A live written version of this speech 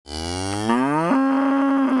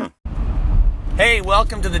Hey,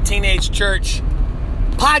 welcome to the Teenage Church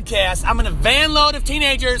podcast. I'm in a van load of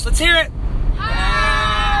teenagers. Let's hear it.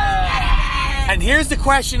 And here's the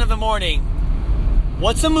question of the morning.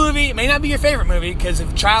 What's a movie? It may not be your favorite movie because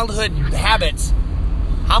of childhood habits.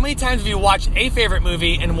 How many times have you watched a favorite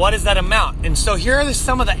movie and what is that amount? And so here are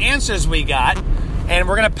some of the answers we got. And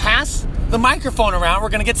we're going to pass the microphone around. We're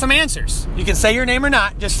going to get some answers. You can say your name or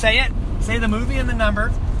not. Just say it. Say the movie and the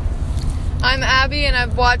number. I'm Abby, and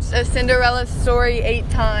I've watched A Cinderella Story 8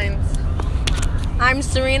 times. I'm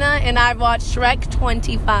Serena, and I've watched Shrek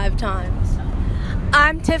 25 times.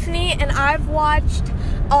 I'm Tiffany, and I've watched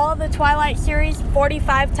all the Twilight series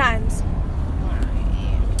 45 times.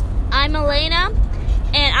 I'm Elena,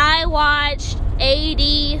 and I watched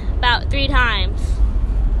AD about 3 times.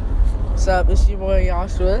 What's up? It's your boy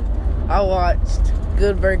Joshua. I watched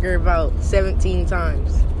Good Burger about 17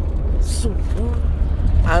 times.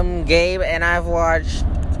 I'm Gabe, and I've watched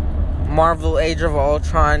Marvel Age of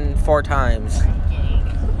Ultron 4 times.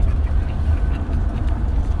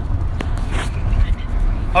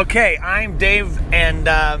 Okay, I'm Dave, and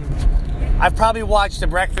I've probably watched The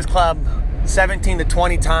Breakfast Club 17 to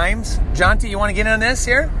 20 times. Jonty, you want to get in on this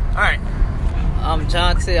here? All right. I'm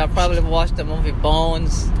Jonty. I probably watched the movie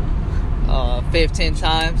Bones 15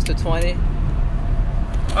 times to 20.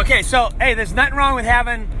 Okay, so, hey, there's nothing wrong with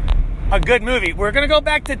having a good movie. We're going to go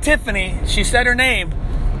back to Tiffany. She said her name.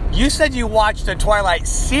 You said you watched the Twilight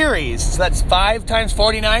series. So that's 5 times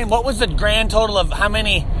 49. What was the grand total of how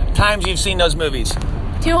many times you've seen those movies?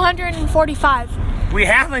 245. We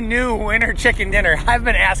have a new winter chicken dinner. I've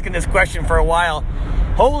been asking this question for a while.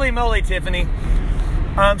 Holy moly, Tiffany.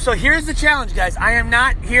 So here's the challenge, guys. I'm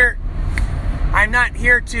not here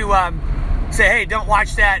to say, hey, don't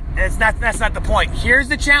watch that. That's not the point. Here's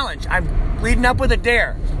the challenge. I'm leading up with a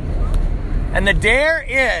dare. And the dare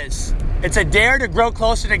is, it's a dare to grow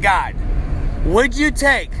closer to God. Would you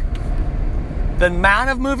take the amount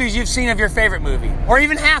of movies you've seen of your favorite movie, or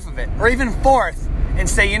even half of it, or even fourth, and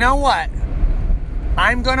say, you know what?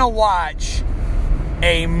 I'm going to watch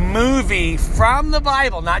a movie from the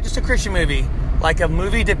Bible, not just a Christian movie, like a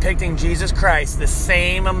movie depicting Jesus Christ the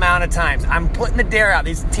same amount of times. I'm putting the dare out.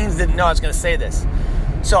 These teens didn't know I was going to say this.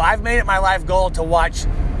 So I've made it my life goal to watch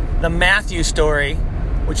the Matthew story,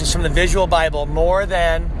 which is from the Visual Bible, more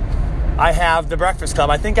than I have The Breakfast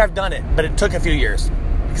Club. I think I've done it, but it took a few years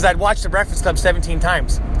because I'd watched The Breakfast Club 17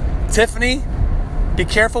 times. Tiffany, be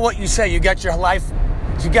careful what you say. You got a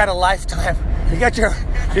lifetime. You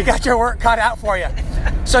got your work cut out for you.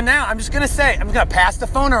 So now I'm just going to pass the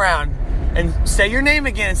phone around and say your name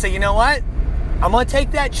again and say, you know what? I'm going to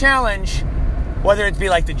take that challenge, whether it be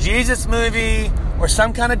like the Jesus movie or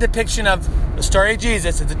some kind of depiction of the story of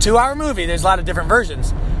Jesus. It's a 2-hour movie. There's a lot of different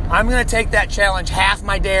versions. I'm going to take that challenge, half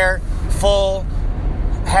my dare, full,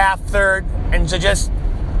 half, third. And so just,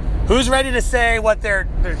 who's ready to say what their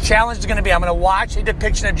challenge is going to be? I'm going to watch a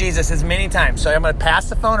depiction of Jesus as many times. So I'm going to pass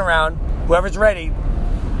the phone around. Whoever's ready.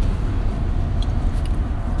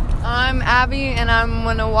 I'm Abby, and I'm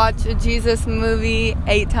going to watch a Jesus movie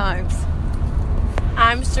 8 times.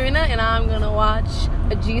 I'm Serena, and I'm going to watch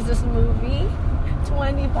a Jesus movie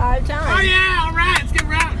 25 times. Oh, yeah. All right. Let's give a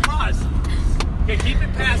round of applause. Okay, keep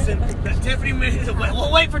it passing. Tiffany,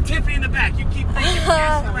 we'll wait for Tiffany in the back. You keep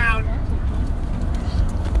passing around.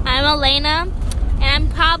 I'm Elena, and I'm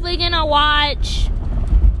probably going to watch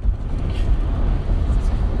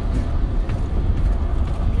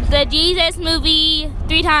the Jesus movie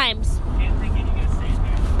 3 times.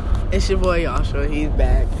 It's your boy Joshua. He's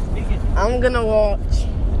back. I'm going to watch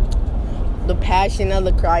The Passion of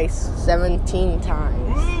the Christ 17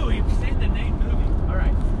 times. Ooh, you said the name movie. All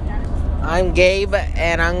right. I'm Gabe,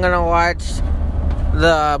 and I'm going to watch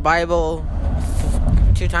the Bible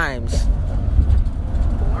 2 times.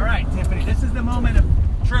 All right, Tiffany, this is the moment of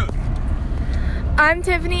truth. I'm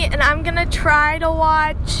Tiffany, and I'm going to try to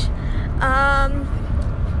watch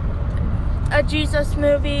a Jesus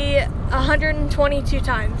movie 122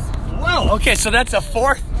 times. Whoa, okay, so that's a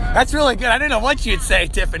 4th. That's really good. I didn't know what you'd say,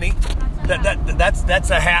 Tiffany. That's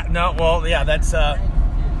a hat. No, well, yeah, that's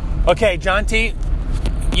okay, John T.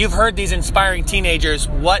 You've heard these inspiring teenagers.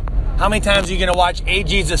 How many times are you going to watch a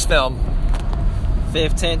Jesus film?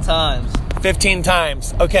 15 times. 15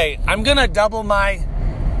 times. Okay, I'm going to double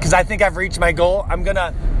because I think I've reached my goal. I'm going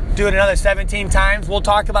to do it another 17 times. We'll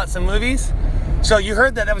talk about some movies. So you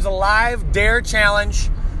heard that was a live dare challenge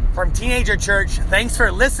from Teenager Church. Thanks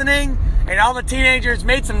for listening, and all the teenagers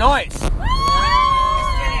made some noise.